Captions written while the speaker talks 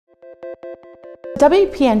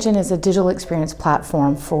WP Engine is a digital experience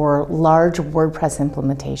platform for large WordPress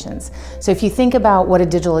implementations. So if you think about what a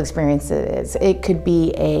digital experience is, it could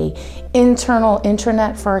be an internal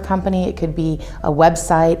intranet for a company, it could be a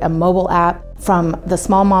website, a mobile app, from the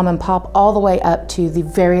small mom and pop all the way up to the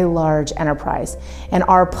very large enterprise. And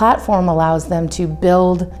our platform allows them to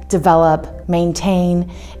build, develop,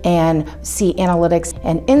 maintain, and see analytics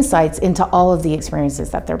and insights into all of the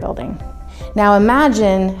experiences that they're building. Now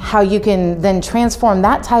imagine how you can then transform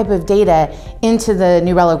that type of data into the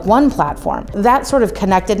New Relic One platform. That sort of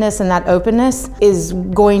connectedness and that openness is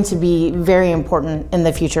going to be very important in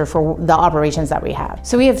the future for the operations that we have.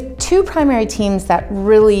 So we have two primary teams that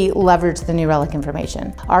really leverage the New Relic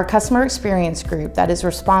information. Our customer experience group that is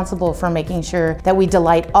responsible for making sure that we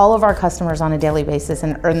delight all of our customers on a daily basis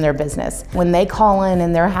and earn their business. When they call in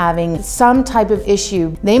and they're having some type of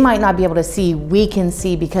issue they might not be able to see, we can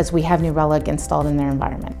see because we have New Relic installed in their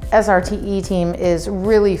environment. SRTE team is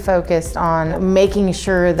really focused on making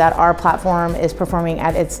sure that our platform is performing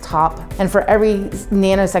at its top. And for every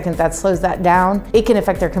nanosecond that slows that down, it can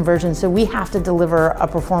affect their conversion. So we have to deliver a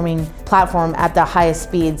performing platform at the highest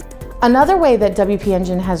speeds. Another way that WP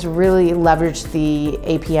Engine has really leveraged the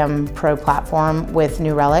APM Pro platform with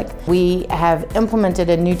New Relic, we have implemented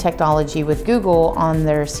a new technology with Google on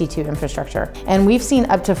their C2 infrastructure. And we've seen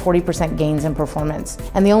up to 40% gains in performance.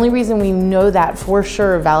 And the only reason we know that for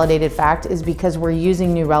sure, validated fact, is because we're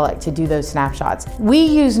using New Relic to do those snapshots. We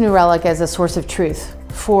use New Relic as a source of truth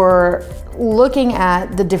for looking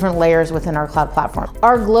at the different layers within our cloud platform.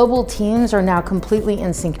 Our global teams are now completely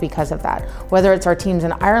in sync because of that. Whether it's our teams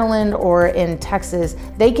in Ireland or in Texas,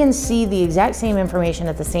 they can see the exact same information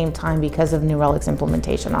at the same time because of New Relic's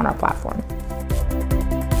implementation on our platform.